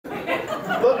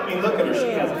look at her.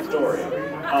 She has a story.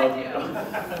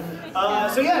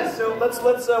 So let's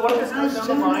why don't we start down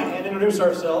the line and introduce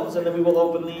ourselves, and then we will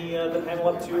open the panel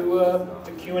up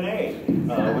to Q&A,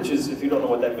 which is, if you don't know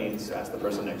what that means, ask the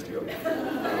person next to you.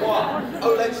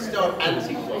 Oh, let's start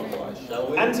anti-clockwise, shall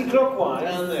we? Anti-clockwise?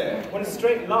 Down there. When it's a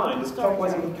straight line, does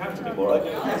clockwise even count anymore?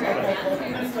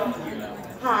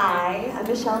 Hi, I'm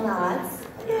Michelle Knotz.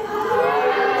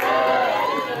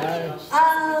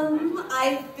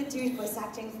 I've been doing voice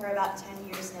acting for about 10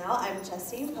 years now. I'm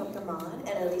Jessie Pokemon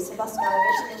and Elisa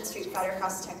Boscanovich in Street Fighter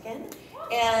Cross Tekken.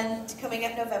 And coming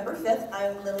up November 5th,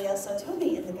 I'm Lilia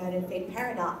Sotomi in The Guided Fate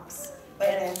Paradox by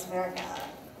Dance America.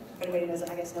 If anybody knows it,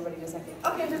 I guess nobody knows that game.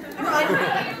 Okay, never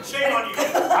mind. Shame on you.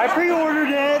 I pre-ordered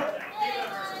it.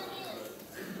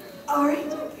 All right.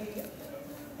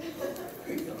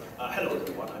 Hello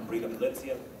everyone, I'm Brina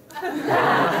Valencia. I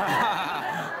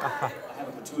have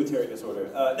a pituitary disorder.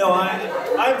 No,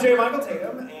 I'm J. Michael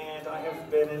Tatum, and I have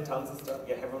been in tons of stuff.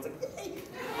 Yeah, everyone's like, yay!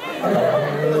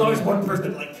 There's always one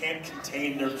person that can't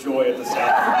contain their joy at the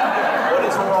sound. What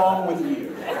is wrong with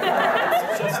you?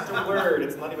 It's just a word.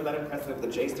 It's not even that impressive. The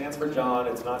J stands for John.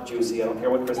 It's not juicy. I don't care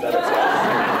what Chris that says.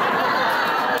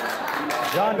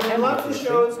 John, been in lots of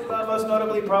shows, most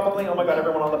notably, probably, oh my god,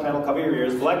 everyone on the panel, cover your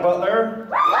ears. Black Butler.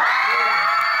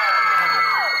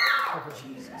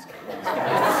 Jesus Christ.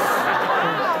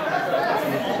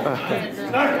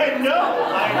 I know.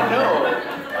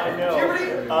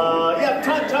 Yeah,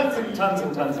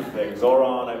 tons of things.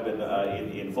 Zoran, I've been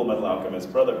in Full Metal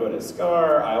Alchemist Brotherhood as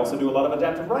Scar. I also do a lot of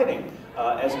adaptive writing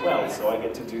as well, so I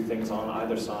get to do things on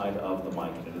either side of the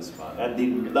mic, and it is fun. And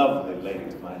the lovely lady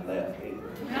to my left.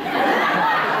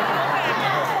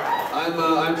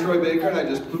 I'm Troy Baker, and I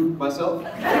just pooped myself.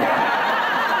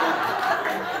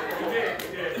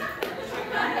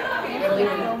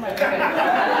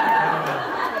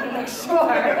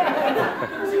 Sure.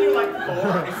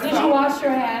 Did you wash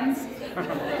your hands?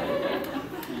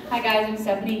 Hi guys, I'm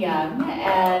Stephanie Young,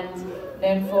 and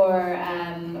known for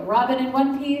Robin in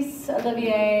One Piece,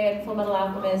 Olivier in Full Metal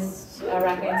Alchemist,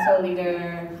 Arachne Soul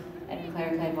Leader, and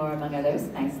Claire Claymore, among others.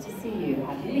 Nice to see you.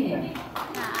 Happy to be here.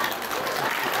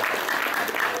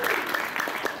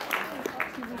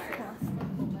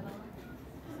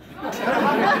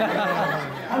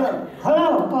 Hello.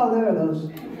 Oh, there it goes.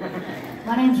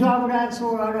 My name's Robert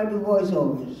Axelrod. I do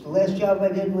voiceovers. The last job I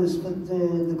did was with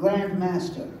the Grand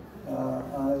Master,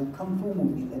 a kung fu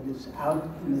movie that is out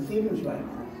in the theaters right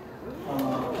now.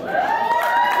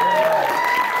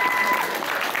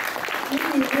 In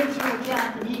the original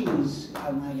Japanese,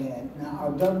 I might add. Now,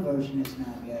 our dub version is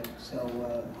not yet, so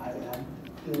I'm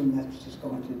feeling that's just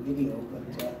going to video, but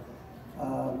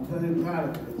I'm very proud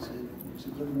of it. It's a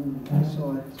good movie. I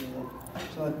saw it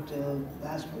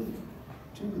last week,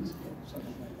 2 weeks ago,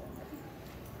 something like that.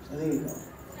 So there you go.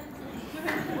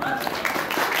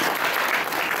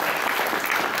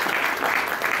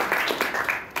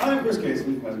 I'm Chris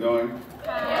Cason. How's it going?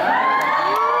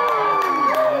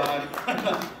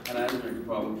 And I have a drinking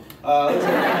problem.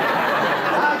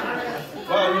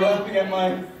 Wow, you're laughing at my...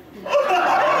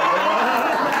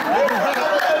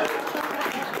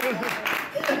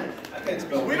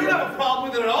 We don't have a problem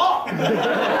with it at all!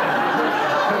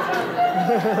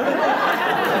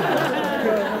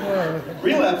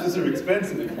 Relapses are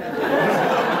expensive. It's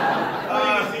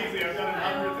easy, I've done it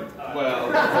hundreds of times. Well,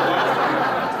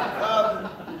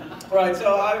 right, so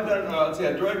I've done, let's see,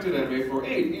 I directed anime for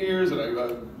 8 years, and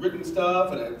I've written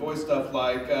stuff, and I've voiced stuff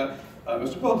like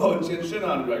Mr. Popo and Shin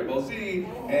on Dragon Ball Z,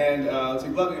 and let's see,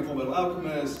 Gluttony and Full Metal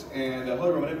Alchemist, and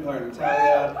Holy Roman Empire in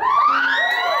Italia.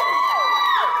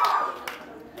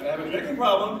 And I have a drinking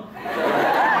problem.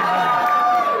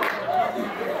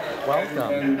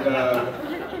 Welcome.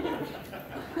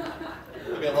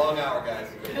 It'll be a long hour, guys.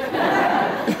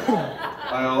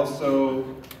 I also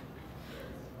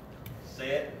Say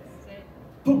it.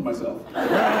 pooped myself. Yeah,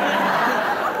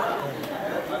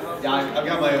 I've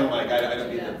got my own mic. I don't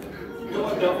need that.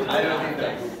 I don't need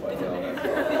that.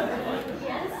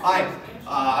 Hi,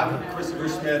 I'm Christopher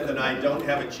Smith, and I don't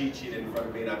have a cheat sheet in front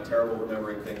of me, and I'm terrible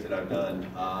remembering things that I've done.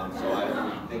 So I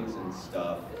read things and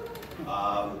stuff.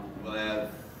 I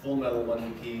have Full Metal,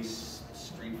 One Piece,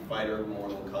 Street Fighter,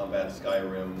 Mortal Kombat,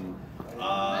 Skyrim,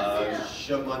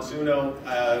 Monsuno.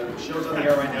 Shows on the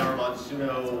air right now are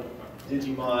Monsuno,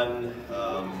 Digimon,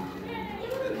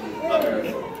 and other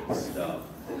stuff.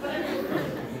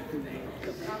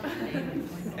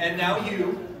 And now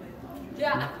you.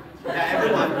 Yeah. Yeah,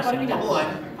 everyone. Come on.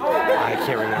 I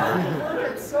can't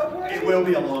remember. It will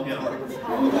be a long hour.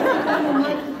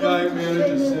 Guy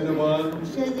manages Cinnamon. You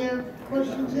say there are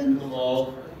questions in? Them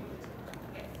all.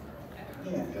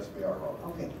 Yeah. Yes, we are.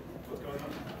 Okay.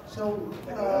 So,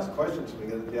 Ask questions so we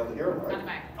get to be able to hear them,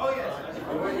 right? Oh, yes.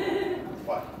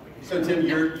 What? So Tim,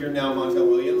 you're now Montel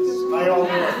Williams? I own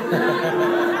it.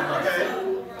 Okay.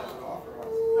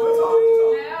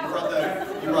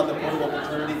 You brought the portable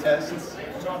paternity tests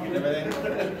and everything?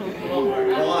 Well,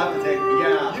 I'll have to take,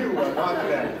 yeah. You are not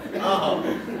that.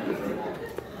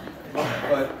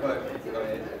 But, go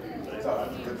ahead.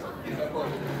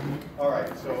 All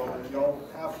right, so you'll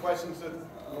have questions that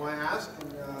you want to ask,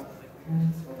 and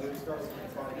we'll start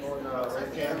going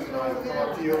right hands, and I'll come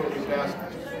up to you and you can ask.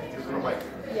 Here's the mic.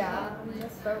 Yeah,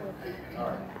 let's start with All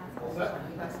right. What's that?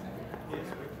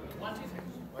 1, 2, 3.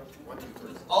 1, 2,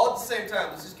 3. All at the same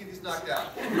time. Let's just get these knocked out.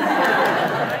 All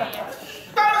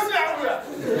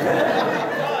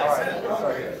right,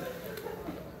 sorry.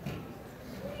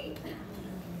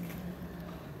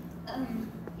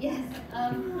 yes,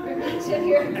 for each of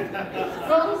your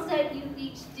roles that you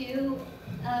each do,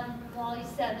 Wally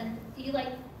 7, do you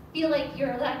feel like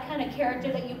you're that kind of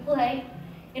character that you play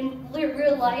in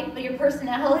real life, but your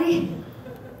personality?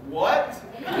 What?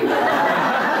 What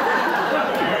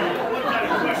kind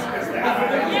of question is that?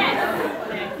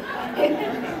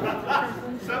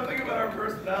 Yes. Something about our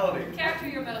personality. Character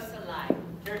you're most alike.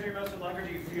 Character you're most alike, or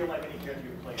do you feel like any character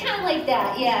you play? Kind of like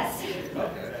that, yes.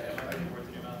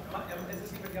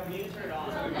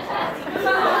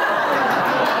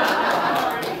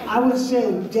 I would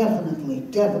say definitely.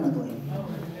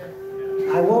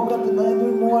 I woke up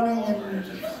every morning and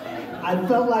I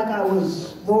felt like I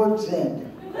was Lord Zed.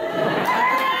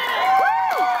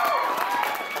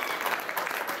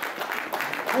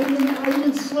 I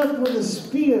even slept with a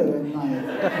spear in my in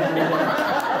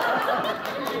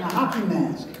a hockey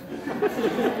mask.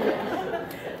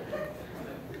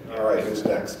 All right, who's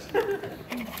next?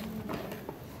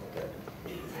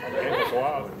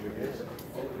 Wow.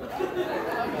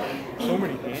 So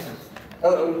many hands.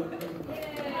 Hello.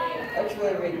 Actually, I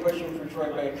have a question for Troy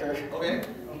Baker. Okay. Is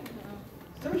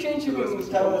there a chance you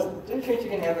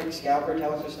can have a scalper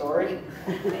tell us a story?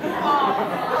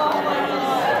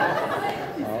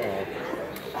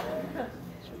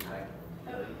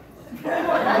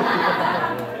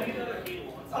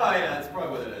 Oh yeah, that's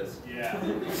probably what it is. Yeah.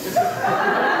 Would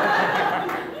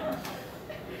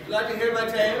you like to hear my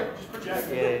tale? Just project.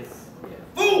 Yes.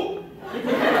 Fool!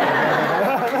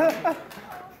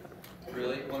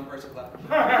 Really? One person clap?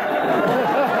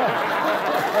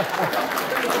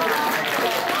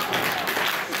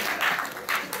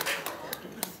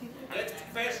 Next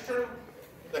question.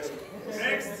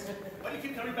 Next. Why do you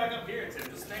keep coming back up here, Tim?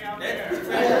 Just stay out there.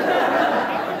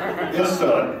 Yes,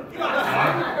 sir.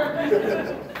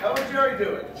 How would Jerry do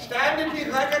it? Stand and be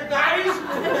recognized.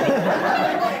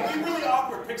 It'd be really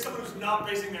awkward. Pick someone who's not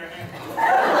raising their hand.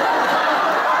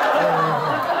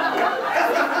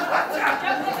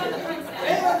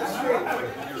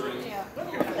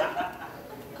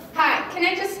 Hi, can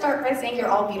I just start by saying you're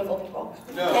all beautiful people?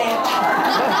 No. And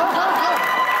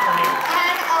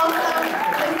also,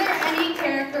 is there any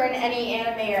character in any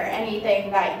anime or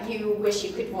anything that you wish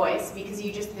you could voice because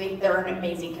you just think they're an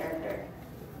amazing character?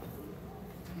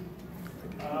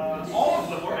 All of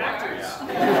them were actors.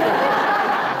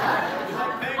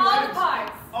 All the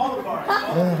parts. All the parts.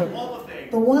 All the things.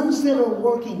 The ones that are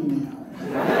working now.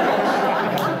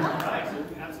 Right,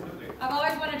 absolutely. I've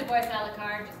always wanted to voice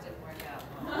Alucard, just didn't work out.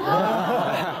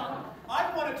 I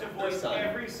wanted to voice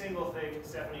every single thing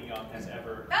Stephanie Young has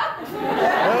ever.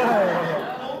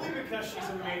 Only because she's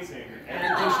amazing.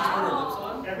 Everything she's put her lips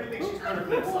on? Everything she's put her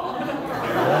lips on.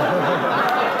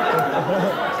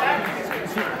 Exactly.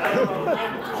 I don't know.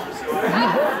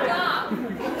 Stop.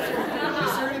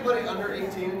 Is there anybody under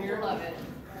 18 in here? Love it.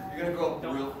 You're gonna grow up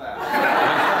real fast.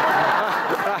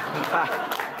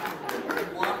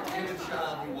 You walk in a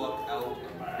child, you walk out.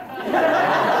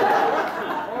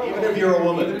 Even if you're a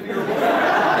woman.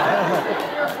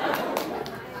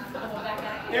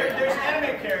 There's an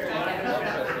anime character that I've been a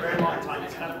fan of for a very long time.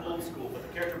 It's kind of old school, but the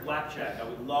character Blackjack, I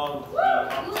would love to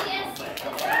Yes.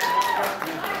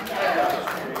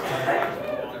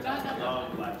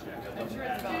 love Blackjack. I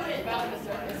love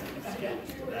that.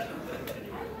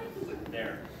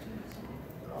 There.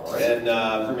 And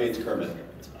for me, it's Kermit.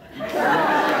 You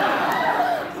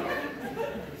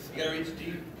gotta reach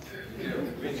deep.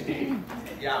 Reach deep.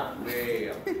 Yeah, way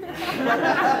up.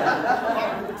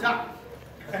 Top.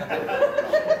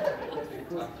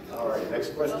 All right, next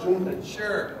question.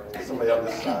 Sure. Somebody on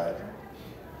this side.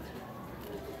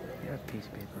 You have a piece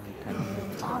of paper and pen.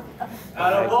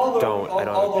 Out of all the, I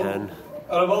don't have a pen.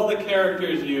 Out of all the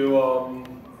characters you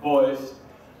voiced,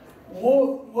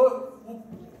 what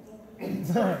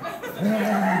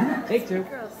Take two.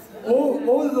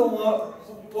 was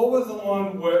the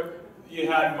one where you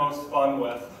had most fun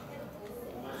with?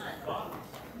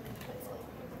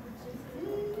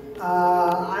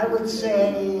 I would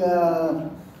say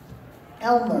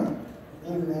Elmer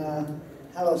in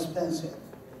Hello Spencer,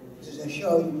 which is a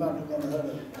show you probably never heard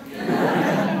of.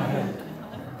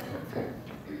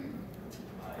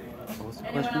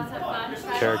 Anyone else have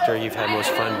fun? Character you've had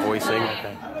most fun voicing?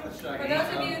 Okay. For those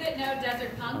of you that know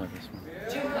Desert Punk,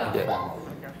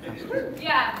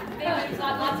 yeah, they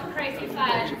lots of crazy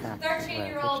fun,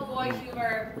 13-year-old boy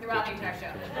humor throughout the entire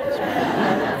show.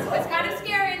 It's kind of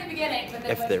scary in the beginning, but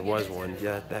then If there was one,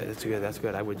 yeah, that's good. That's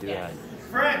good. I would do that.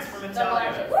 France from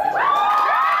Italia. You're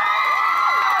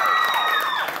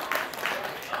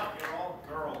all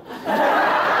girls.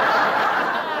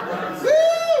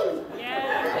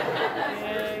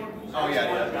 Oh yeah,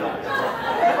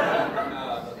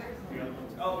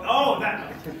 Oh,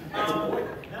 that. No.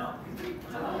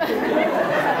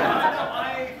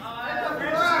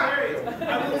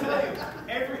 I will tell you,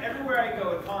 everywhere I go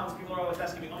at cons, people are always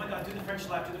asking me, oh my god, do the French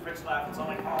laugh, do the French laugh. And so I'm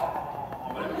like,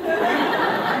 oh. But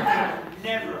I've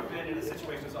never been in a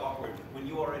situation as awkward when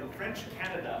you are in French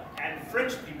Canada and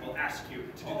French people ask you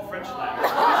to do the French laugh.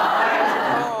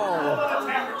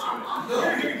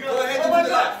 Here you go. Go ahead, oh my do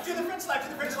god, do the French laugh, do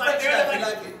the French laugh. They're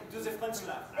like, do the French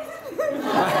laugh.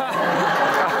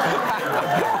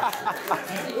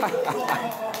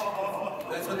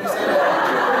 That's what they say.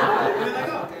 They're like,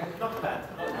 oh, not bad.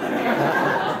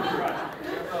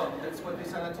 Oh, that's what they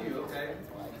sound like to you, okay?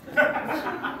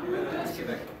 Let's get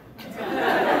back.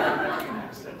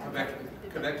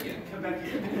 Quebecian.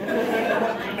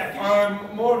 I'm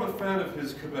more of a fan of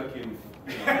his Quebecian.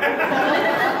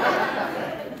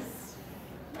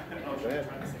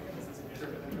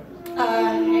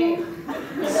 Hey.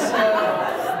 So,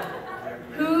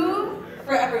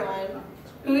 for everyone,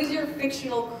 who is your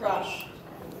fictional crush?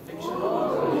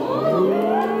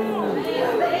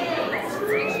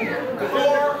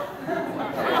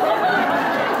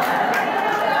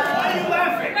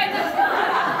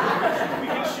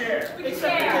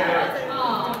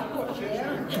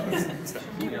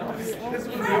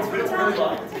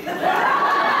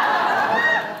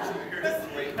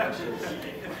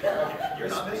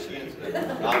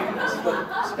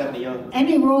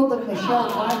 Any role that Michelle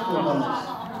Pfeiffer does.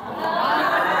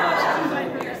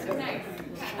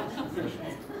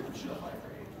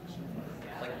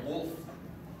 Like Wolf.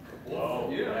 Oh,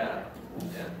 yeah.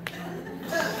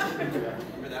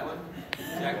 Remember that one?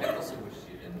 Jack Nicholson wishes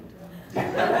you didn't.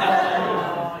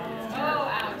 Oh,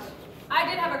 ouch. I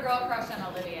did have a girl crush on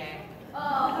Olivier. Oh.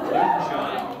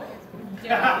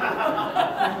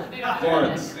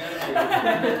 Florence.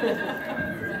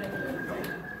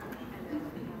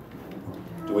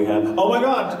 Do we have? Oh my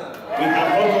God! We have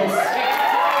vocals.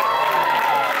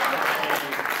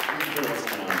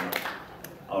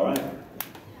 All right.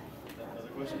 Another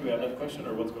question? Do we have another question,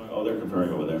 or what's going on? Oh, they're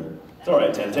conferring over there. It's all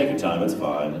right, Tim. Take your time. It's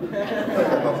fine.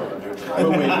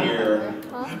 We'll wait here.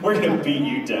 We're gonna beat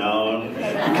you down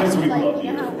because we love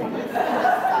you.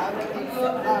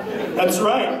 That's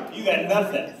right. You got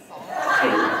nothing.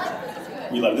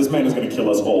 We love. This man is gonna kill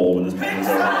us all when this man is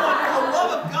over. For the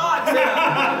love of God,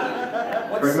 man!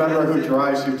 Remember who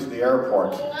drives you to the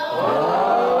airport.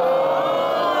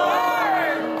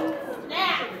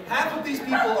 Half of these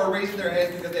people are raising their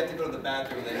hands because they have to go to the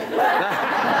bathroom.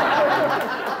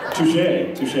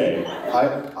 Touche, touche.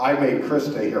 I made Chris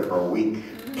stay here for a week.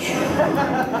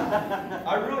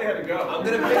 I really had to go. I'm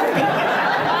gonna pick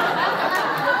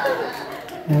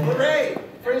Parade!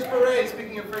 French parade,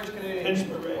 speaking of French Canadian. French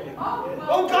parade.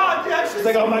 Oh God, yes! She's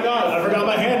like, oh my God, I forgot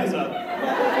my hand is up.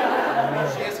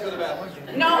 She has to go to the bathroom.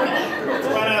 No. It's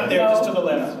right out there, just to the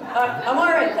left. I'm all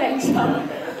right, thanks.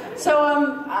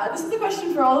 This is the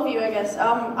question for all of you, I guess.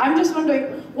 I'm just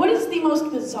wondering, what is the most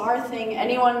bizarre thing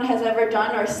anyone has ever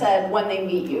done or said when they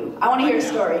meet you? I want to hear a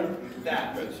story.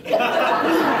 That.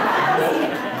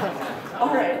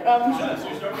 All right.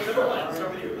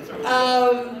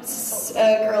 A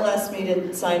girl asked me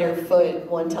to sign her foot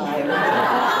one time,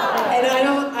 and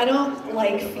I don't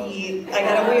like feet. I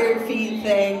got a weird feet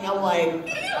thing. I'm like,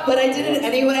 but I did it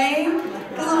anyway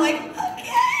because I'm like,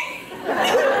 okay.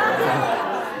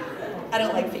 I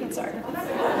don't like feet. Sorry.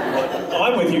 Oh,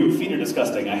 I'm with you. Feet are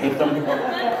disgusting. I hate them.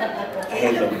 I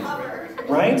hate them.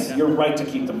 Right? You're right to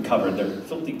keep them covered. They're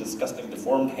filthy, disgusting,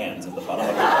 deformed hands at the bottom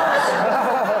of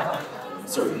your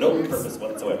serve no purpose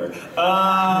whatsoever.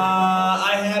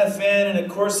 I had a fan in a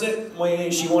corset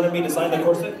when she wanted me to sign the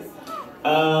corset.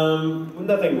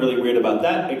 Nothing really weird about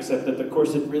that, except that the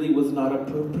corset really was not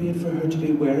appropriate for her to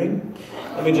be wearing.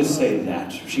 Let me just say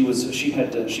that. She was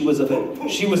of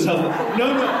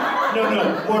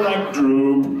no, more like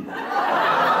droop.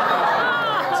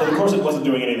 So the corset wasn't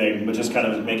doing anything, but just kind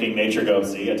of making nature go,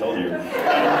 see, I told you.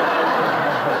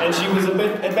 And she was a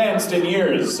bit advanced in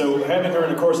years, so having her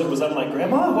in a corset was, I'm like,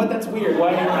 Grandma, what? That's weird.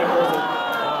 Why are you in a corset?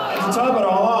 And to top it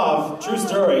all off, true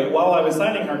story, while I was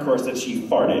signing her corset, she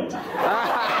farted.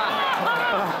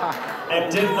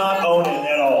 And did not own it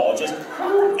at all. Just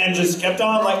kept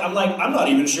on I'm not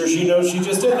even sure she knows she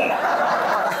just did that.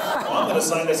 Well, I'm gonna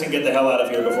sign this and get the hell out of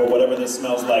here before whatever this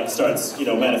smells like starts,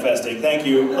 manifesting. Thank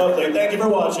you, lovely, thank you for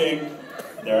watching.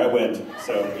 There I went,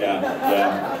 so yeah.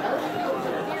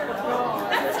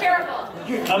 That's terrible.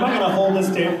 Am I gonna hold this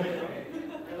too? Do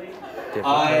you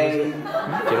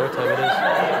know what time it is?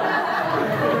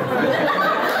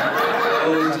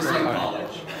 Oh, just like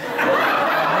college.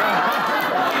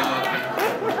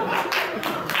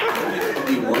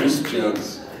 The worst jokes.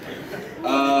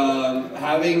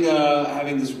 Having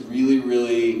this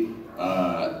really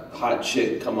hot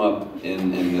chick come up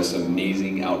in this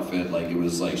amazing outfit, it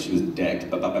was like she was decked.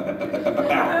 And I'm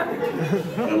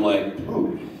like,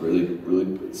 oh, really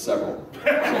several. She's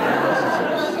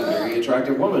a very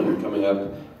attractive woman coming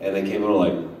up, and they came in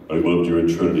like, I loved you in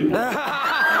Trinity.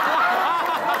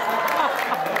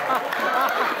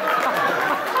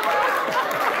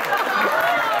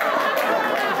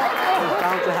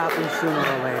 To happen sooner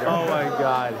or later. Oh my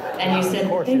God. And you said,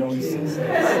 thank you.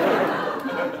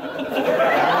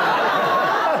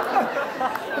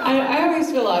 I always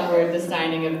feel awkward, the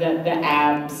signing of the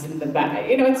abs and the back.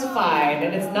 It's fine,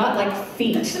 and it's not like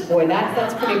feet. Boy,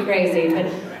 that's pretty crazy. But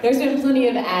there's been plenty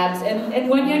of abs, and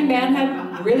one young man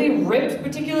had really ripped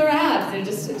particular abs. It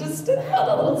just felt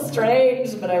a little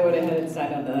strange, but I went ahead and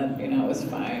signed on that. It was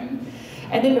fine.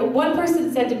 And then one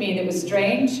person said to me that was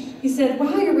strange, he said,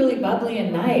 wow, you're really bubbly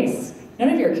and nice. None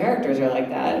of your characters are like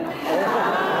that.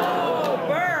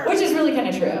 Which is really kind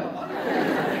of true.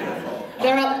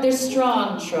 They're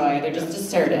strong, Troy. They're just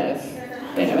assertive.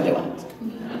 They know what they want.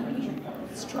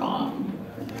 Strong.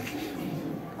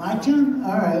 My turn?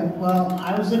 All right. Well,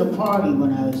 I was at a party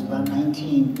when I was about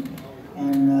 19,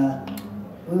 and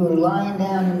we were lying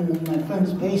down in my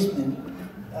friend's basement,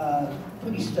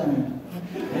 pretty stunning.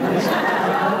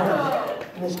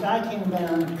 This guy came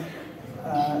down,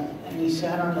 and he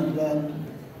sat on the bed.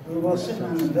 We were all sitting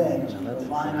on the bed,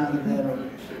 lying on the bed, or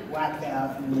whacked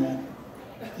out, and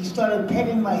he started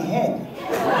petting my head.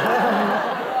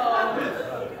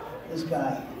 This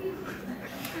guy.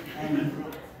 And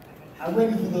I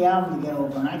waited for the album to get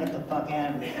over, and I got the fuck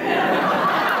out of it.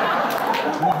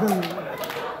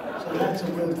 So that's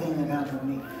a good thing that happened to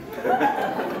me.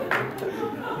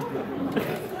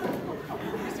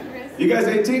 You guys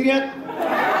 18 yet?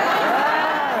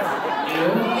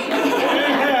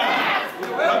 Yeah.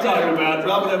 What I'm talking about,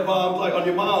 dropping that bomb on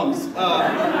your moms.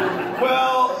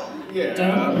 Well, yeah.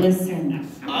 Don't listen.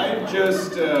 I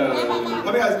just,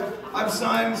 I've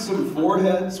signed some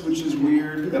foreheads, which is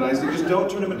weird, and I say just don't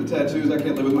turn them into tattoos. I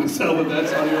can't live with myself if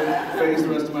that's on your face the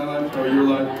rest of my life, or your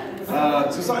life.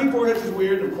 So signing foreheads is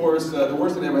weird, of course. The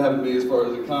worst thing that ever happened to me as far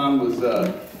as a con was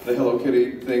the Hello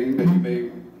Kitty thing that you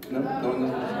made. No one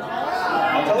knows.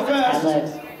 I'll tell it fast.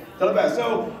 Tell it fast.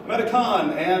 So I'm at a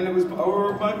con, and it was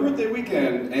over my birthday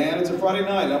weekend, and it's a Friday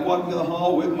night. And I'm walking to the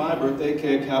hall with my birthday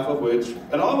cake, half of which,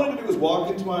 and all I wanted to do was walk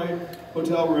into my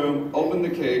hotel room, open the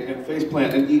cake, and face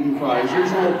plant and eat and cry as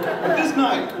usual. But this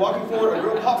night, walking forward, a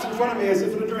girl pops in front of me as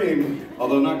if in a dream,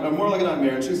 although more like a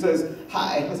nightmare, and she says,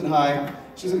 hi. I said, hi.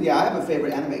 She said, yeah, I have a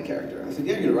favorite anime character. I said,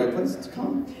 yeah, you're in the right place to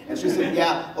come. And she said,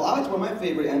 yeah, well, I like to wear my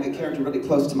favorite anime character really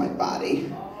close to my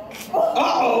body.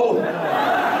 Uh-oh!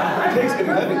 The cake's getting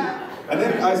heavy. And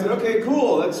then I said, okay,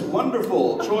 cool, that's a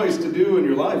wonderful choice to do in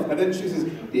your life. And then she says,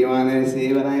 do you want to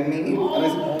see what I mean? And I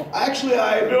said, actually,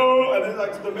 I know. And then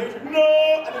like the major,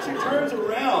 no! And then she turns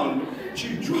around,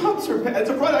 she drops her pants. It's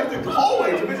a right like the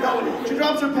hallway, it's a big hallway. She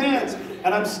drops her pants,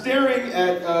 and I'm staring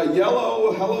at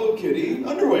yellow Hello Kitty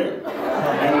underwear.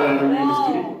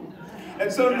 And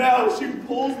so now she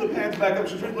pulls the pants back up,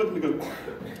 she turns looking and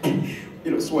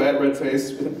goes, sweat, red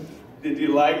face. Did you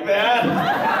like that?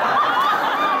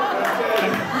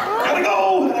 Gotta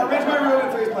go! And I ran to my room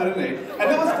and face planted an 8. And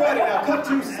that was Friday. Now, cut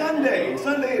to Sunday.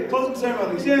 Sunday, closing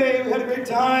ceremonies. Yay, we had a great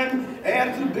time. And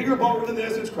it's a bigger ballroom than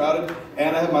this, it's crowded.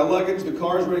 And I have my luggage, the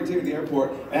car's ready to take me to the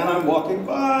airport. And I'm walking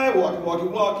by,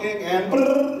 walking, and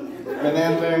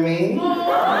remember me?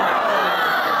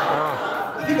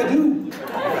 I think I do.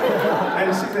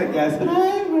 And she's like, yes, and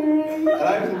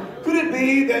I said, could it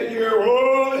be that you're,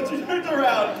 she turns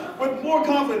around with more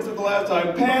confidence than the last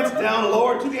time, pants down,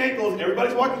 lower to the ankles,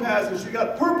 everybody's walking past, and she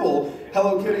got purple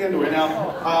Hello Kitty underwear.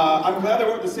 Now, I'm glad they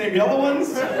weren't the same yellow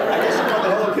ones. I guess she got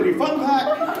the Hello Kitty fun pack.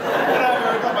 And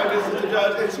I got my business to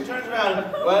judge, and she turns around,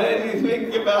 what did you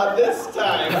think about this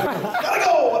time? Gotta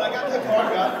go! And I got in the car,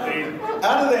 got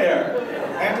out of there.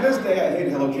 And to this day, I hate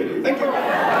Hello Kitty. Thank you.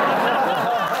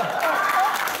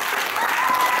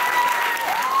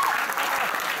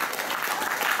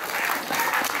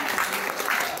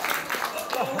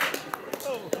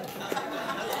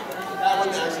 That one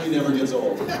actually never gets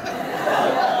old. Yeah.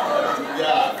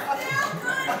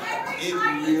 It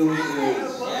really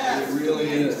is. It really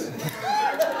is.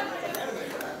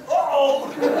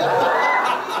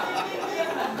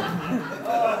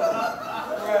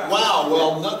 Wow,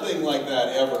 well, nothing like that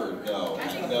ever, no.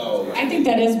 I think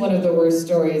that is one of the worst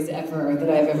stories ever that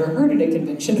I've ever heard at a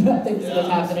convention about things that have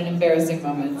happened in embarrassing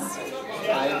moments.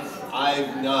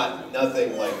 I've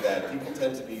nothing like that. People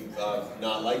tend to be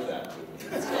not like that.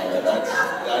 So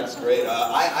that's great.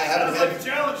 I haven't had... That's a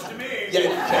challenge to me.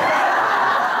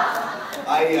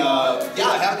 I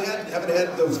haven't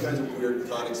had those kinds of weird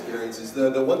con experiences.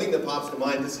 The one thing that pops to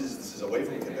mind, this is away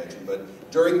from the convention, but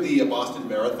during the Boston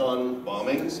Marathon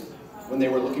bombings, when they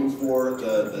were looking for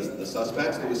the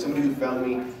suspects, there was somebody who found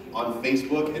me on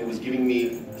Facebook and was giving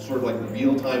me sort of like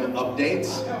real-time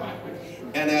updates.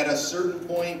 And at a certain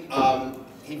point,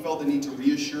 he felt the need to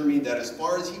reassure me that as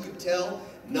far as he could tell,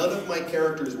 none of my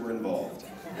characters were involved.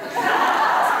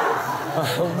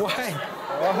 What?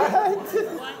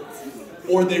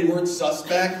 Or they weren't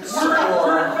suspects,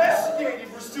 We're investigating.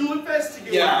 We're still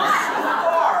investigating. Yeah.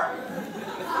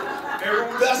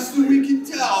 Best that we can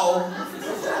tell.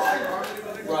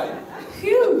 Right.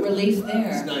 Phew, relief there.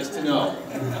 It's nice to know.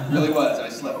 It really was. I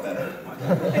slept better.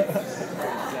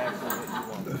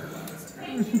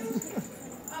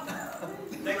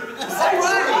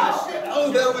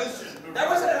 Oh, that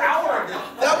was an hour ago.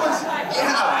 That was,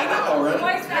 yeah, I know, right?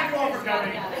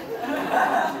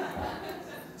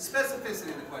 Specificity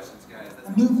of the questions, guys. A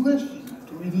new question.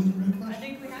 Do we need a new question? I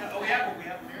think we have. Oh, we have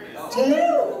Mary.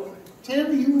 Tim,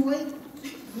 are you awake?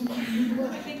 I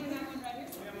think we have one right here.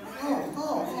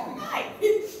 Oh. Hi.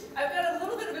 I've got a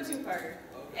little bit of a two-parter.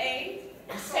 Tatum,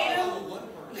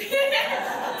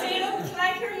 can I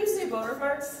hear you say boner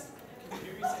farts?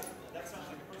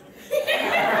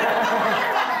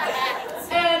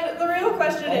 And the real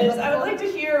question is, I would like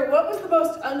to hear, what was the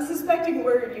most unsuspecting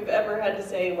word you've ever had to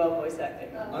say while voice acting?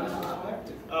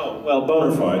 Oh, well,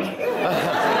 boner fart.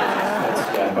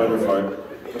 Yeah, boner fart.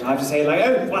 But I have to say, like,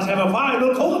 oh, whatever, fine,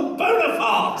 we'll call them boner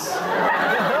farts!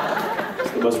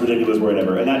 It's the most ridiculous word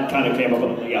ever, and that kind of came up,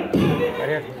 yeah.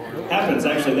 Happens,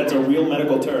 actually, that's a real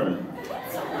medical term.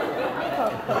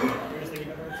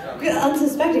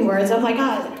 Unsuspecting words, oh my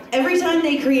god. Every time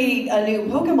they create a new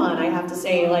Pokemon, I have to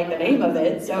say, like, the name of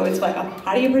it. So it's like,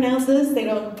 how do you pronounce this? They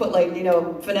don't put, like, you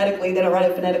know, phonetically, they don't write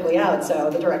it phonetically out, so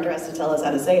the director has to tell us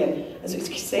how to say it. So,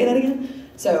 say that again?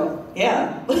 So,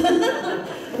 yeah.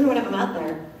 Every one of them out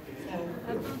there.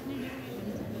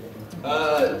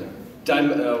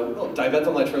 Dimethyl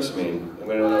nitrosamine.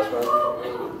 Anybody know what that's about?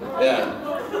 Yeah.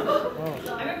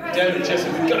 Damn it, Jesse,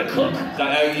 we've got to cook.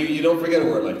 You don't forget a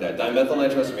word like that. Dimethyl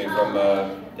nitrosamine from,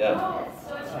 yeah.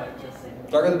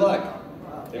 Darker than black.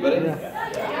 Anybody?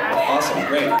 Yeah. Awesome,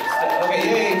 great.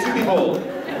 Okay, yay, 2 people.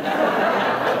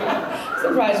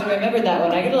 Surprised you remembered that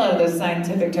one. I get a lot of those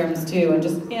scientific terms too, and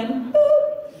just, you know.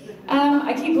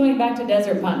 I keep going back to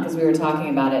desert punk because we were talking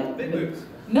about it. Big moves.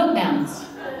 Meltdowns.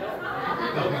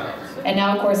 And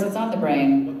now, of course, it's on the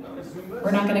brain.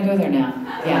 We're not going to go there now.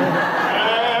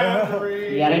 Yeah.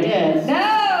 Yeah, I did. No!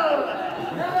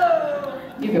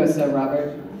 You go so,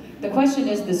 Robert. The question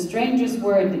is the strangest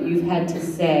word that you've had to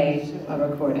say while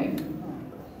recording.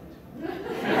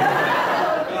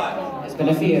 There's been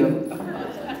a few.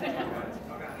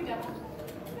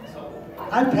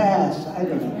 I pass. I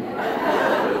don't know.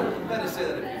 You better say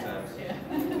that a few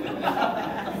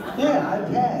times. Yeah, I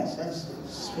pass. That's the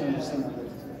strangest thing.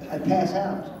 I pass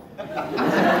out.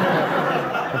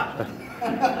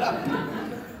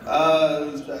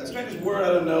 Strangest word,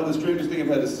 I don't know. The strangest thing I've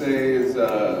had to say is,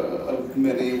 of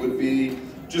many, would be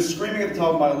just screaming at the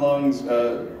top of my lungs,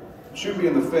 shoot me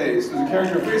in the face. There's a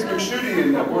character in Facebook shooting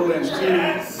in Borderlands 2,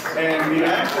 and the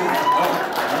action,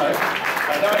 alright.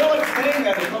 Now I don't like saying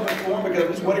that in public forum because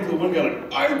I'm just waiting for the one guy like,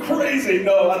 I'm crazy!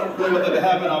 No, I don't really want that to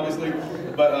happen, obviously.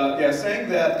 But yeah, saying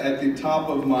that at the top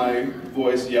of my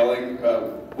voice, yelling,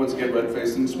 once again,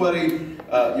 red-faced and sweaty,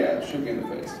 yeah, shoot me in the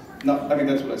face. No, I mean,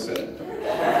 that's what I said.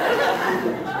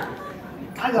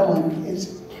 I got one.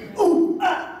 It's ooh,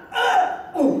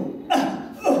 ooh,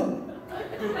 ooh.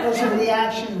 Those are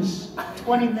reactions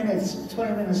 20 minutes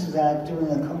of that doing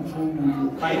a kung fu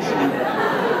movie.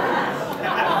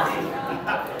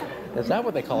 Is that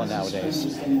what they call it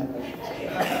nowadays?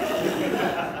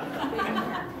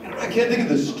 I can't think of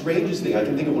the strangest thing. I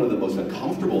can think of one of the most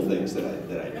uncomfortable things that I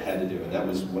had to do, and that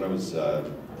was when I was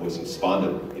voicing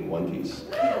Sponda in One Piece,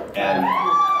 and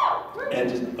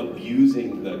just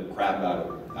abusing the crap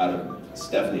out of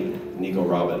Stephanie, Nico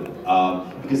Robin,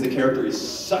 because the character is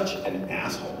such an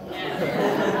asshole. You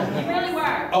really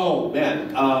were. Oh man,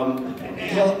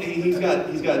 he's got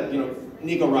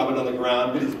Nico Robin on the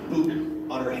ground with his boot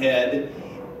on her head,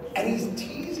 and he's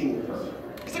teasing her.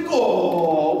 He's like,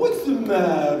 oh, what's the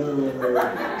matter?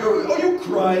 Are you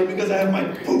crying because I have my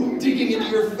boot digging into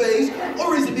your face,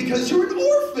 or is it because you're an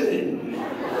orphan?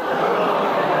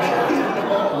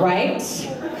 Right?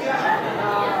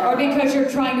 Or because you're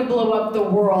trying to blow up the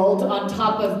world on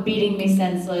top of beating me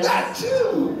senseless. That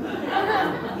too!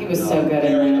 He was so good at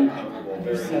it.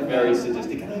 Very, very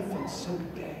sadistic, and I felt so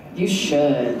bad. You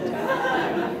should.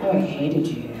 Oh, I hated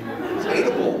you. It's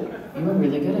hateable. You were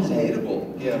really good at It's it.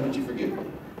 hateable. Yeah, but you forgive me.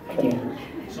 Thank you.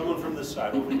 Someone from this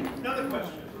side over here. Another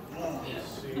question. How about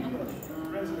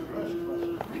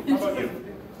you?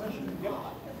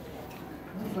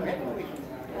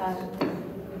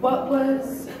 What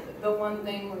was the one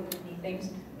thing or the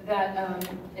things that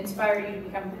inspired you to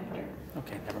become an actor?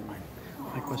 Okay, never mind.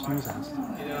 My question was asked.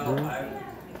 You know,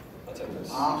 I'll take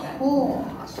this.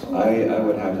 I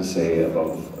would have to say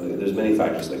there's many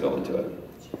factors that go into it.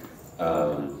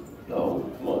 No,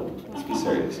 come on, let's be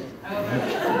serious.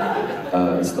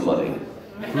 It's the money.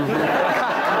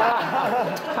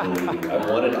 I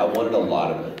wanted a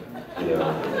lot of it,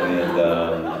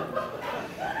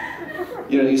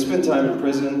 and you spend time in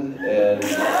prison and you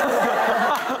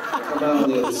come out on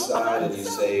the other side and you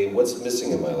say, what's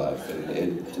missing in my life?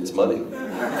 And it's money.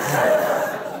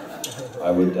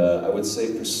 I would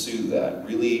say pursue that.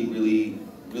 Really, really,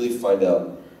 really find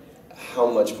out how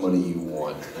much money you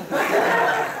want,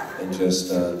 and just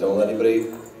don't let anybody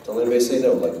say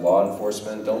no. Like law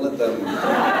enforcement, don't let them.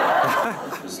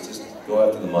 just go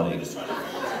after the money.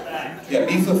 Yeah,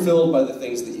 be fulfilled by the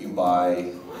things that you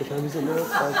buy.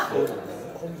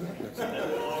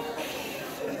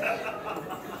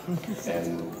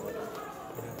 And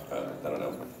I don't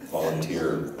know,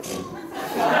 volunteer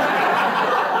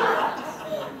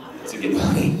to get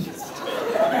money.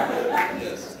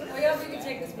 Yes. We hope you can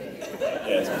take this with you.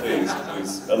 Yes,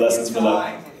 please. A lessons for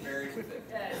life. Buried with it.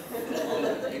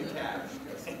 In cash.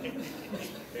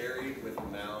 Buried with a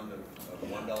mound of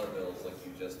 $1 bills like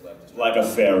you just left. Like a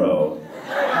pharaoh.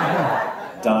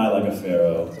 Die like a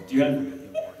pharaoh. Do you have?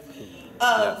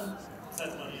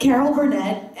 Carol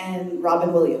Burnett and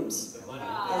Robin Williams.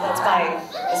 That's my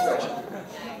inspiration.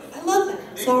 I love it.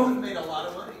 So made a lot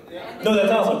of money. No,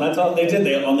 that's awesome. That's all they did.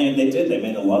 They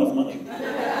made a lot of money.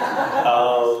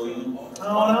 Oh,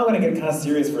 now I'm gonna get kind of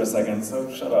serious for a second. So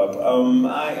shut up.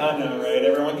 I know, right?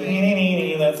 Everyone,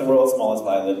 that's the world's smallest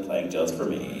violin playing just for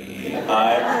me.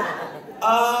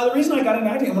 The reason I got into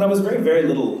acting when I was very, very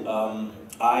little,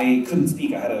 I couldn't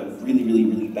speak. I had a really, really,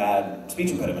 really bad speech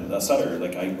impediment, a stutter.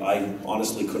 Like I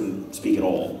honestly couldn't speak at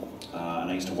all. And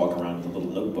I used to walk around with a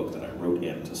little notebook that I wrote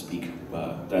in to speak.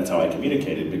 That's how I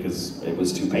communicated, because it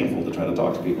was too painful to try to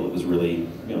talk to people. It was really,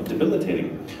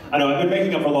 debilitating. I know, I've been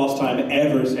making up for lost time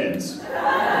ever since.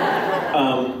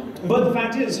 But the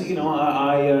fact is,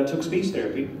 I took speech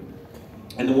therapy.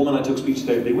 And the woman I took speech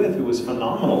therapy with, who was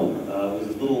phenomenal, was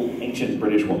a little ancient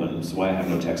British woman. That's why I have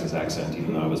no Texas accent,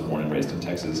 even though I was born and raised in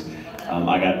Texas.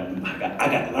 I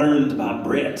got learned about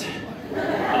Brit.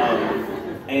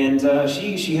 And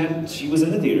she was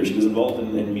in the theater. She was involved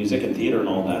in music and theater and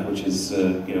all that, which is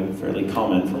fairly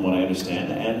common from what I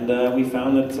understand. And we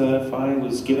found that if I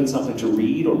was given something to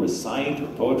read or recite or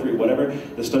poetry or whatever,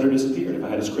 the stutter disappeared if I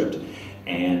had a script.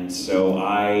 And so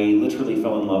I literally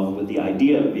fell in love with the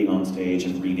idea of being on stage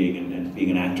and reading and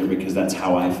being an actor, because that's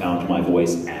how I found my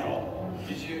voice at all.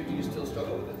 Do you still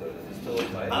struggle with it though? Does it still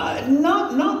apply?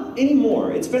 Not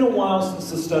anymore. It's been a while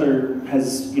since the stutter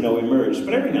has, emerged,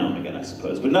 but every now and again, I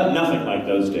suppose. But nothing like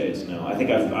those days, no. I think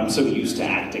I'm so used to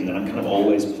acting that I'm kind of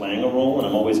always playing a role, and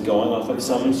I'm always going off of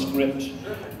some script,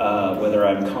 whether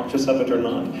I'm conscious of it or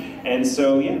not. And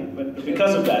so, yeah, but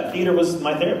because of that, theater was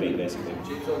my therapy, basically.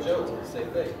 James Earl Jones, same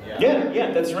thing.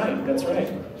 Yeah, that's right.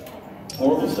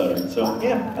 Horrible stutter. So,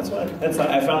 yeah, I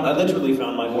literally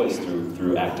found my voice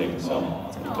through acting, so.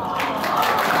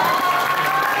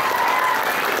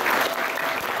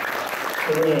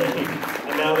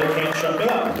 And now they can't shut me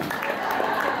up.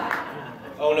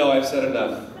 Oh no, I've said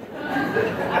enough. I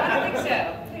don't think so.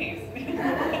 Please.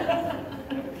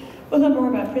 We'll learn more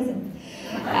about prison.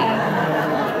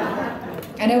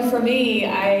 I know for me,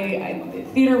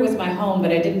 theater was my home,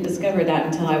 but I didn't discover that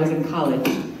until I was in college.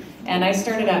 And I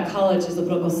started out college as a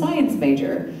political science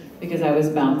major because I was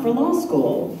bound for law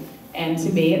school. And to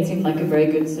me, it seemed like a very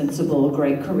good, sensible,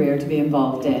 great career to be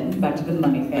involved in. Back to the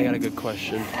money thing. I got a good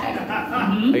question. I got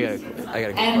a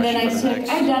good and then question.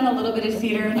 I'd done a little bit of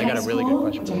theater in high school, really good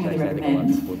question which I highly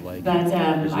recommend. But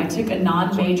I took a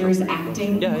non-majors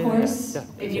acting course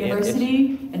at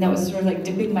university, and that was sort of like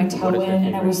dipping my toe in,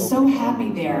 and I was so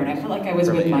happy there, and I felt like I was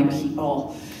with my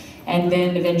people. And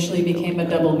then eventually became a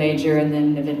double major, and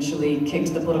then eventually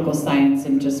kicked the political science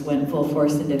and just went full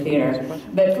force into theater.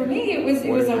 But for me, it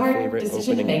was a hard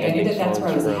decision to make. I knew that that's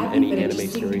where I was happy, but it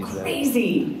just seemed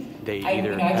crazy. I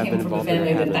came from a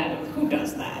family that who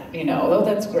does that? Oh,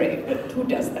 that's great, but who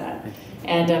does that?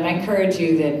 And I encourage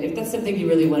you that if that's something you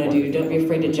really want to do, don't be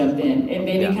afraid to jump in. It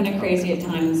may be kind of crazy at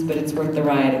times, but it's worth the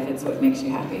ride if it's what makes you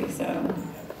happy. So,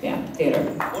 yeah, theater.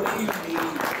 What do you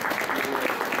mean?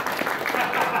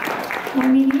 I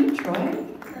mean you, Troy.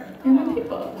 You're my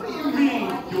people. What do you mean,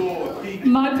 your people?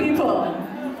 My people.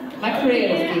 My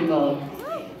creative people.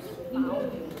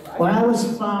 When I was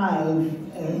 5,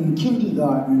 in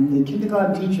kindergarten, the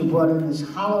kindergarten teacher brought in this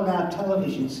hollowed out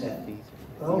television set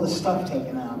with all the stuff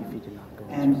taken out.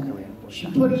 And she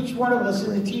put each one of us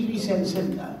in the TV set and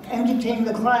said, entertain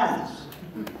the class.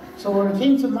 So when it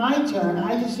came to my turn,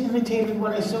 I just imitated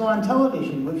what I saw on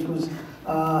television, which was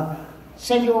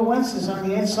Senor Wences on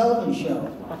the Ed Sullivan Show.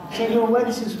 Senor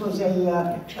Wences was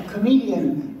a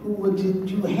comedian who would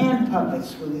do hand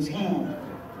puppets with his hand.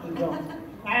 He'd go,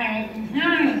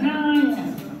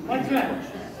 what's that?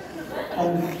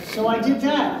 And so I did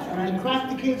that, and I cracked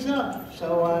the kids up.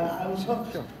 So I was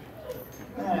hooked.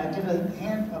 Man, I did a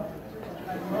hand puppet. I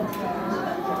loved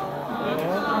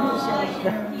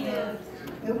that.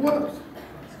 It worked.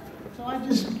 So I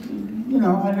just, and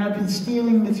I've been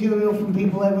stealing material from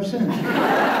people ever since.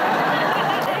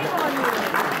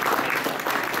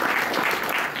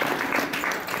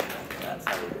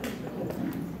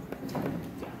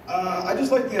 I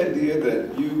just like the idea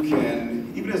that you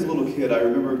can, even as a little kid, I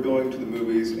remember going to the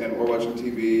movies or watching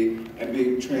TV and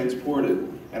being transported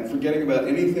and forgetting about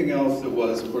anything else that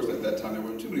was, of course at that time there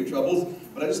weren't too many troubles,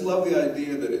 but I just love the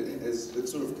idea that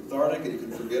it's sort of cathartic and you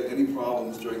can forget any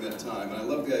problems during that time. And I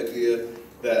love the idea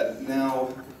that now,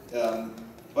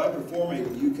 by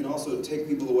performing, you can also take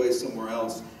people away somewhere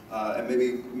else and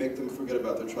maybe make them forget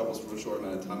about their troubles for a short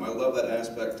amount of time. I love that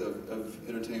aspect of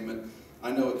entertainment. I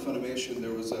know at Funimation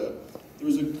there was a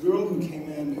girl who came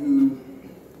in who,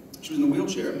 she was in a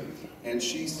wheelchair, and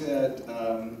she said,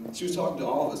 she was talking to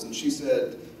all of us, and she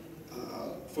said,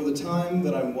 for the time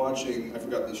that I'm watching, I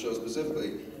forgot the show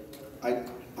specifically, I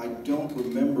don't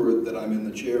remember that I'm in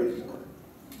the chair anymore.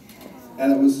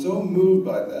 And I was so moved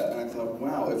by that, and I thought,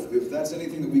 wow, if that's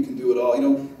anything that we can do at all,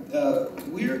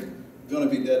 we're gonna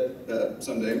be dead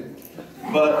someday,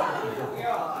 but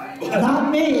not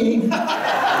me. It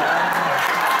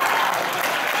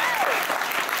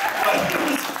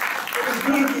was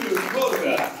good of you to quote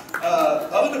that.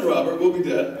 Other than Robert, we'll be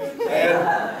dead,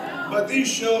 but these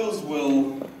shows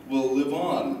will live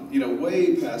on,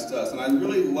 way past us, and I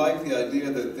really like the idea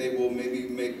that they will maybe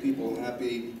make people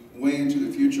happy way into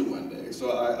the future one day.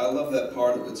 So I love that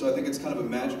part of it. So I think it's kind of a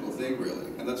magical thing, really,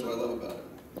 and that's what I love about it.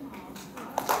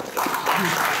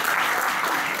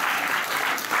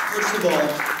 First of all,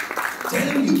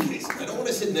 damn you, Cason. I don't want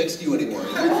to sit next to you anymore.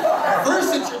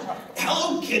 First it's your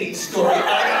Hello Kitty story, and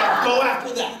I gotta go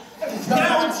after that.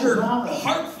 Now it's your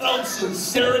heartfelt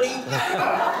sincerity. He's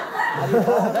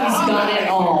got it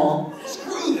all.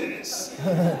 Screw this.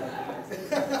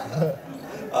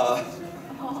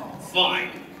 Fine.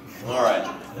 All right.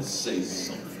 Let's say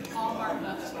something.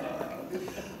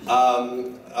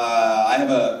 I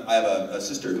have a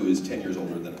sister who is 10 years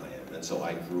older than I am, and so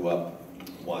I grew up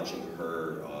watching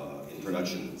her in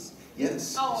productions.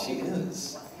 Yes, she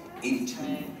is. 82,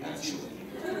 actually.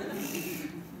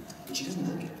 But she doesn't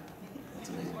look it. That's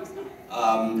amazing.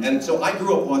 And so I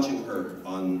grew up watching her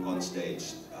on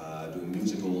stage, doing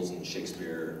musicals and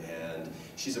Shakespeare, and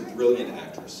she's a brilliant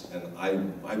actress, and I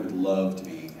would love to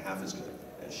be half as good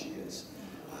as she is.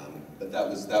 But that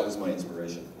was my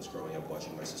inspiration, was growing up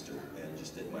watching my sister and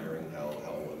just admiring how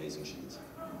amazing she is.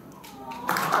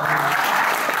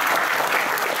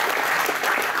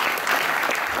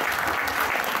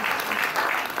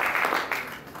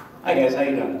 Hi guys, how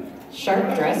you doing?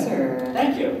 Sharp dresser.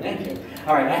 Thank you, thank you.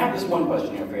 All right, I have this one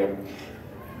question here for you.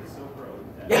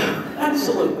 Yeah,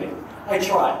 absolutely. I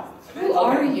try. Who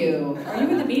are you? Are you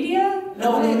in the media?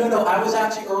 No. I was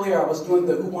actually earlier. I was doing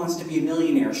the Who Wants to Be a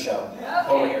Millionaire show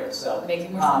over here. So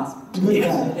making more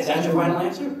sense. Is that your final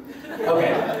answer?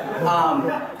 Okay.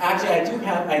 Actually, I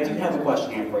do have a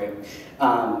question here for you.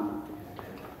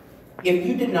 If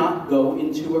you did not go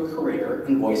into a career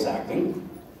in voice acting,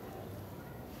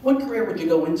 what career would you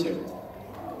go into?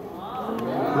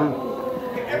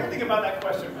 Everything about that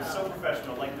question was so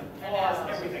professional, like the pause,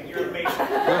 everything. You're amazing.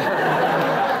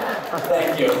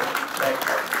 Thank you.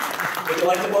 Would you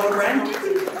like to blow a brand? It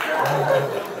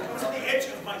was on the edge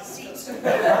of my seat.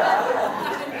 Fantastic.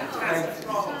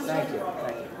 Thank you.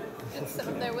 Sit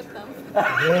up there with them.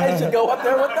 I should go up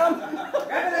there with them?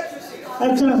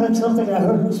 That sounds like something I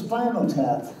heard in Spinal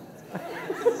Tap.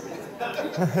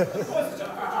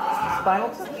 Spinal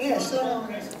Tap? Yes.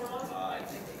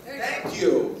 Thank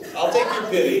you. I'll take your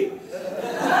pity.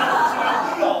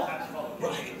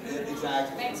 Right,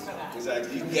 exactly. Thanks for that.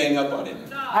 Exactly. You can gang up on him.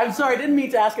 I'm sorry, I didn't mean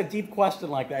to ask a deep question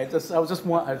like that. I was just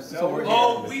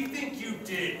Oh, we think you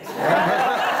did.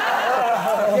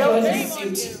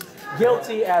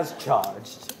 Guilty as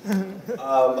charged.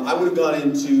 I would have gone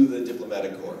into the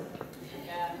diplomatic corps.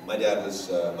 My dad was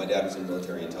in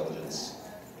military intelligence,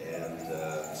 and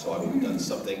so I would have done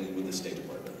something with the State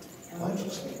Department.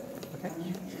 Interesting. Okay.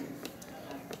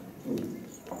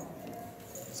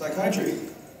 Psychiatry.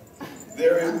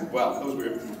 Wow, that was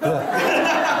weird.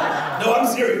 No, I'm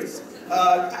serious.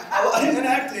 In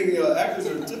acting, actors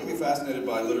are typically fascinated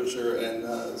by literature and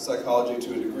psychology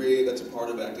to a degree. That's a part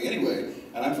of acting anyway.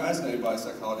 And I'm fascinated by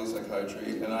psychology,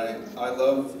 psychiatry, and I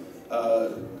love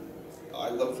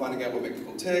finding out what makes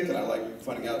people tick, and I like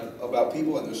finding out about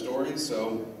people and their stories.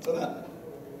 So that.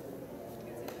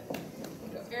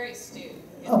 Very astute.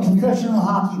 A professional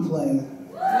hockey player.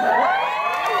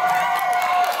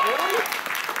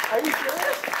 Are you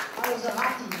serious? I was a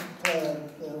hockey player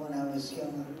when I was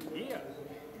younger.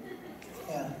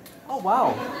 Yeah. Oh,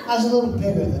 wow. I was a little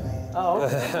bigger than I am. Oh,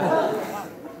 okay.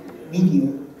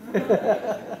 Meteor.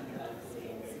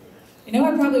 You know,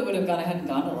 I probably would have gone ahead and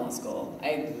gone to law school.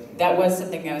 That was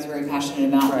something I was very passionate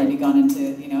about. Maybe gone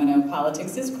into, I know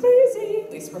politics is crazy.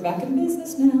 At least we're back in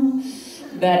business now.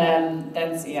 But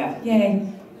that's, yay.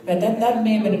 But that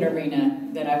may have been an arena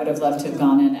that I would have loved to have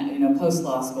gone in, post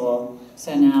law school.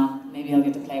 So now maybe I'll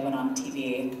get to play one on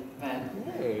TV.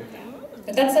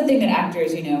 But that's something that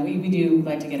actors, we do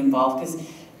like to get involved, because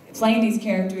playing these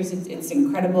characters, it's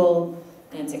incredible.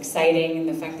 And it's exciting, and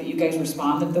the fact that you guys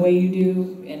respond the way you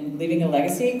do and leaving a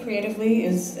legacy creatively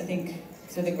is, I think,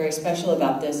 something very special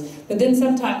about this. But then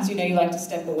sometimes, you like to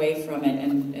step away from it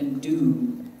and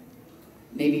do,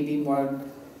 maybe be more,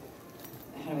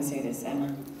 how do I say this?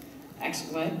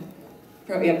 Actually, what?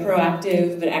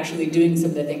 Proactive, but actually doing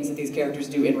some of the things that these characters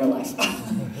do in real life.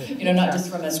 Not just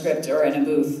from a script or in a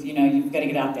booth, you've got to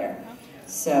get out there.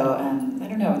 So, I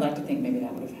don't know, I'd like to think maybe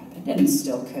that would have happened, and it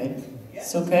still could.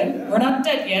 Still could. We're not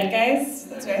dead yet, guys.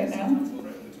 That's right, now.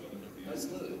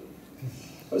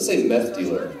 I would say meth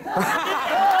dealer.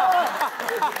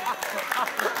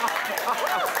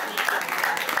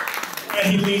 And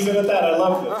he leaves it at that. I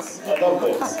love this.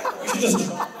 You should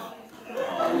just...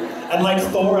 And like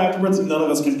Thor afterwards, none of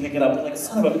us can pick it up. Like,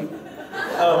 son of a...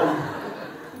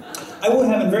 I would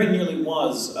have, and very nearly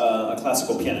was, a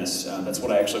classical pianist. That's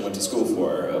what I actually went to school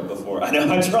for before. I know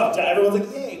I dropped out. Everyone's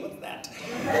like, yay, what's that?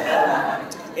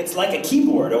 It's like a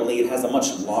keyboard, only it has a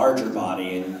much larger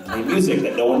body and play music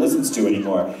that no one listens to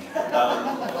anymore.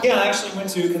 I actually went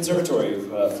to conservatory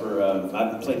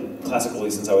I've played classically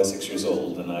since I was 6 years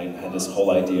old, and I had this whole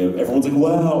idea of, everyone's like,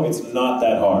 wow, it's not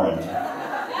that hard.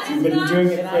 If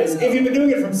you've been doing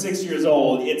it from 6 years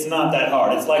old, it's not that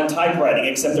hard. It's like typewriting,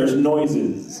 except there's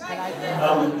noises.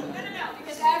 No,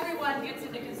 because everyone gets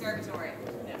into conservatory.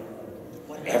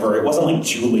 Whatever, it wasn't like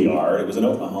Juilliard, it was in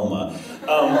Oklahoma.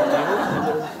 No,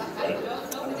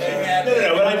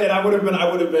 but I did. I would have been.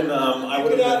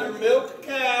 Get out and milk a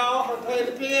cow or play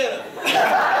the piano.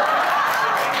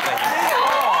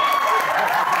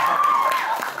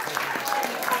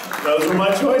 Those were my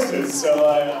choices. So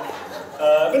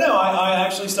but no, I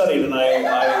actually studied, and I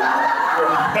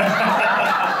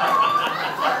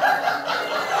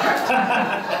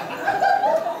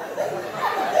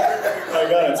my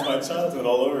God, it's my childhood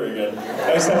all over again.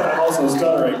 Except I'm also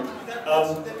stuttering.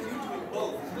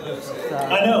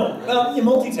 I know. Well, you're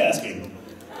multitasking.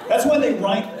 That's why they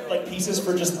write like pieces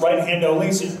for just right hand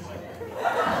only. So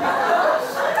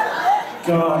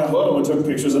God, I hope no one took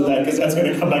pictures of that, because that's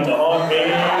going to come back to haunt me.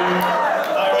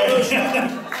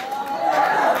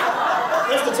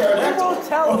 That's the pterodactyl.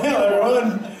 Well, everyone.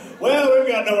 Well, we've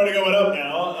got nowhere to go but up now.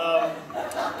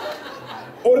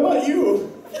 What about you?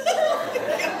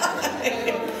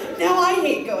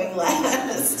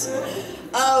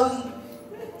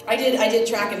 I did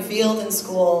track and field in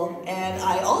school, and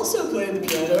I also played the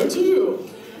piano too.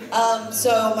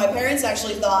 So my parents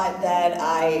actually thought that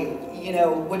I,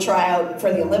 would try out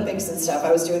for the Olympics and stuff.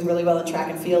 I was doing really well in track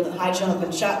and field and high jump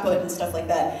and shot put and stuff like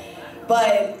that.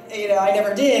 But, I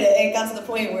never did. It got to the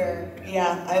point where,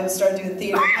 I started doing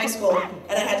theater in high school,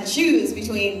 and I had to choose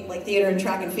between like theater and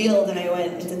track and field, and I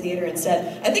went into theater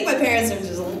instead. I think my parents are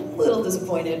just a little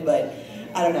disappointed, but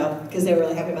I don't know, because they were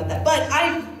really happy about that. But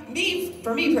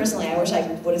for me personally, I wish I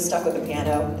would have stuck with the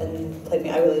piano and played.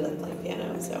 I really like playing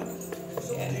piano, so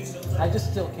yeah. I just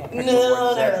still can't. No,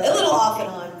 not really. A little off and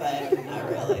on, but not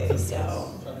really. So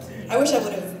I wish I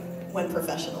would have went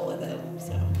professional with it.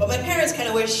 So, but my parents kind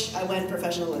of wish I went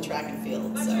professional with track and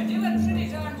field. But so. you're doing pretty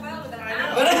darn well with that.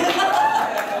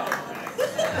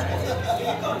 You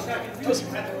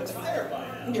had to retire by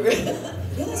now.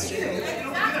 Yeah, that's true.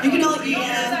 You can only,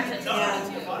 yeah.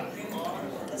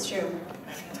 That's true.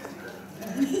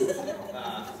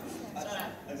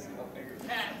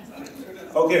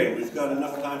 Okay, we've got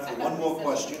enough time for one more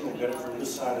question. We'll get it from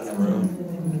this side of the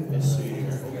room. Let's see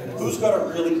here. Who's got a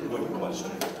really good question?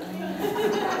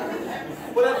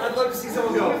 Well, I'd love to see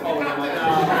someone go, oh, I'm like,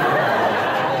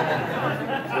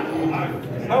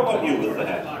 How about you with the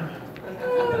hat?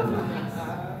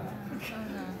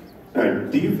 All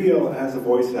right. Do you feel, as a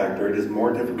voice actor, it is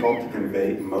more difficult to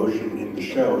convey emotion in the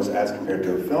shows as compared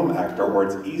to a film actor, or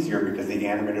it's easier because the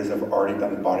animators have already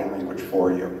done the body language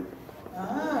for you?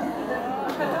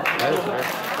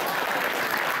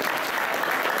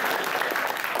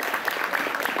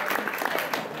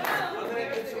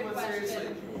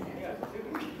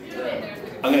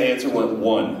 I'm going to answer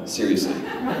one seriously.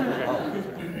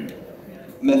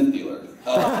 Meth dealer.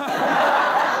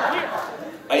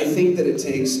 I think that it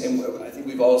takes, and I think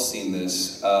we've all seen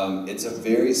this, it's a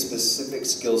very specific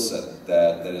skill set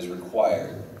that is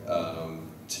required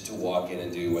to walk in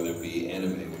and do, whether it be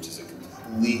anime, which is a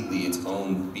completely its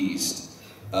own beast,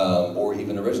 or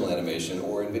even original animation,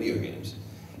 or in video games.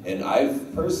 And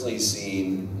I've personally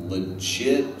seen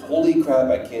legit, holy crap,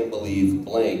 I can't believe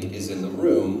blank is in the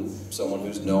room, someone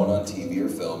who's known on TV or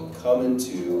film, come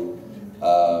into,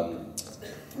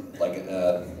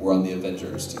 we're on the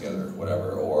Avengers together,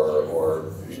 whatever,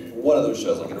 or one of those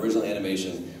shows, like an original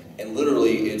animation, and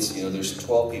literally it's, there's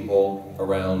 12 people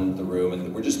around the room,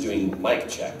 and we're just doing mic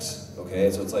checks,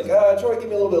 okay? So it's like, Troy, give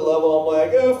me a little bit of level,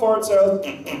 I'm like, fart south,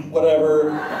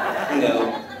 whatever,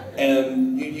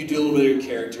 and you do a little bit of your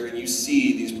character, and you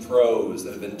see these pros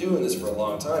that have been doing this for a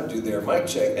long time do their mic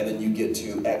check, and then you get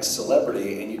to X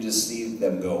celebrity, and you just see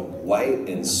them go white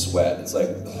and sweat. It's like,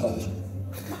 ugh.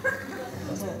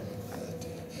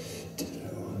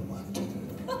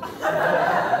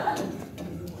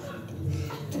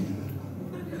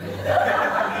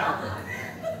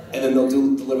 And then they'll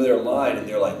deliver their line, and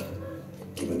they're like,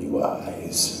 giving you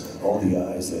eyes, all the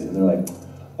eyes, and they're like,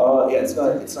 yeah, it's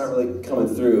not really coming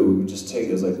through. We just take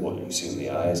it as like, well, you see in the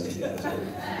eyes, give me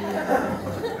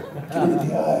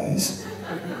the eyes.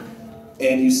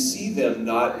 And you see them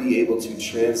not be able to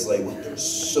translate what they're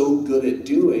so good at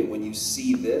doing when you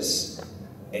see this,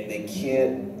 and they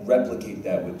can't replicate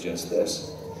that with just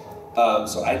this.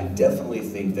 So I definitely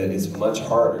think that it's much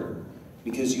harder,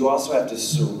 because you also have to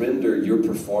surrender your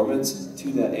performance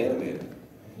to that animator.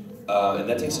 And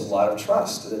that takes a lot of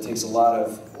trust, and it takes a lot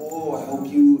of, I hope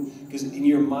you, because in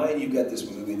your mind you've got this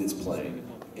movie that's playing,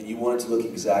 and you want it to look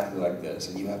exactly like this,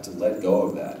 and you have to let go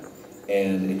of that.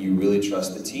 And you really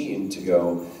trust the team to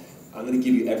go, I'm going to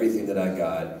give you everything that I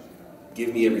got,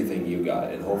 give me everything you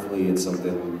got, and hopefully it's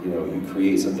something, you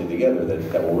create something together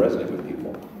that will resonate with people.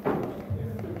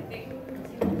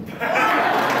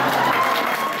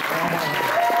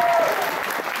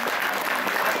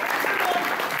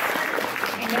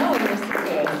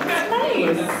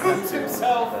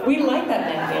 We like that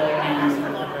man failure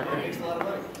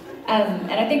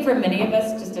and I think for many of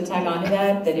us, just to tag on to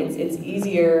that it's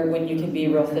easier when you can be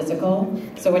real physical.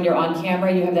 So when you're on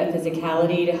camera, you have that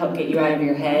physicality to help get you out of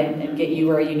your head and get you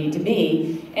where you need to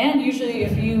be. And usually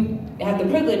if you have the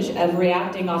privilege of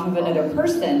reacting off of another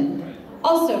person,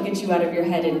 also gets you out of your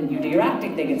head and you do your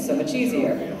acting thing, it's so much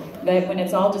easier. But when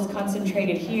it's all just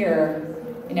concentrated here,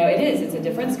 it's a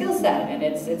different skill set, and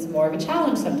it's more of a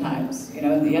challenge sometimes.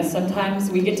 Yes, sometimes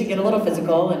we get a little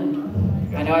physical,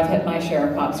 and I know I've hit my share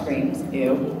of pop screens,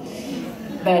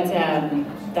 but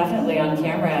definitely on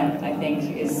camera, I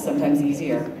think, is sometimes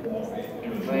easier.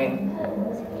 Right?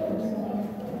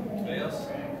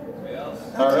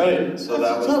 All right, so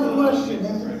that was a tough question.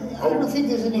 I don't think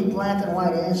there's any black and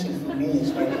white answer for me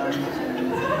as far as I'm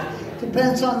concerned.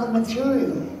 Depends on the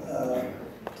material.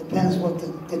 depends what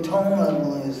the tone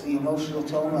level is, the emotional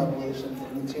tone level is of the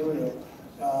material.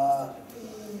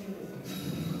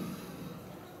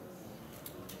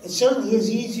 It certainly is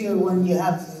easier when you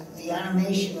have the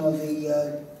animation of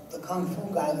the kung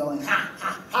fu guy going ha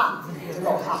ha ha, to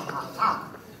go ha ha ha.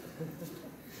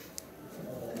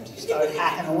 You start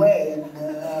hacking away, and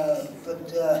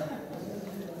but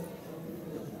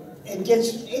it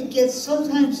gets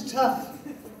sometimes tough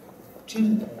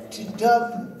to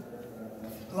dub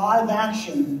live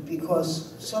action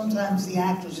because sometimes the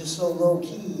actors are so low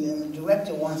key and the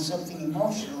director wants something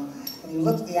emotional. When you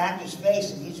look at the actor's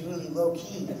face and he's really low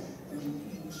key, and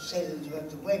you say to the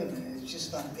director, "Wait a minute, it's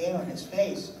just not there on his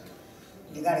face."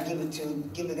 You got to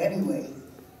give it anyway.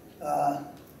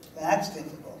 That's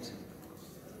difficult.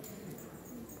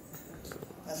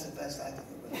 That's the best I can do.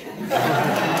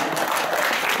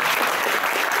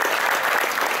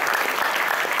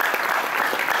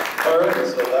 All right,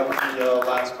 so that was the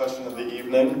last question of the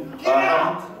evening.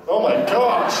 Oh my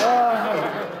gosh!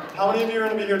 How many of you are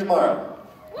going to be here tomorrow?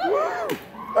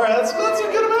 All right, that's a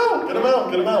good amount.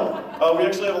 Good amount. We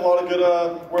actually have a lot of good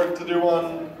work to do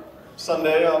on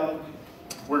Sunday.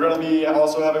 We're going to be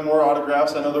also having more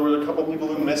autographs. I know there were a couple people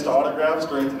who missed autographs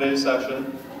during today's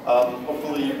session.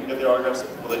 Hopefully you can get the autographs of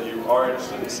people that you are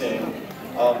interested in seeing.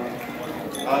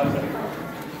 I'm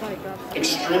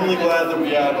extremely glad that we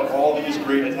have all these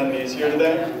great attendees here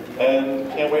today, and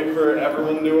can't wait for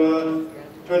everyone to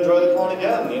enjoy the con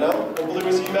again, you know? Hopefully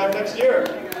we see you back next year.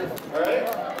 All right?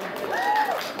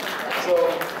 So,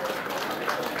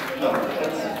 no.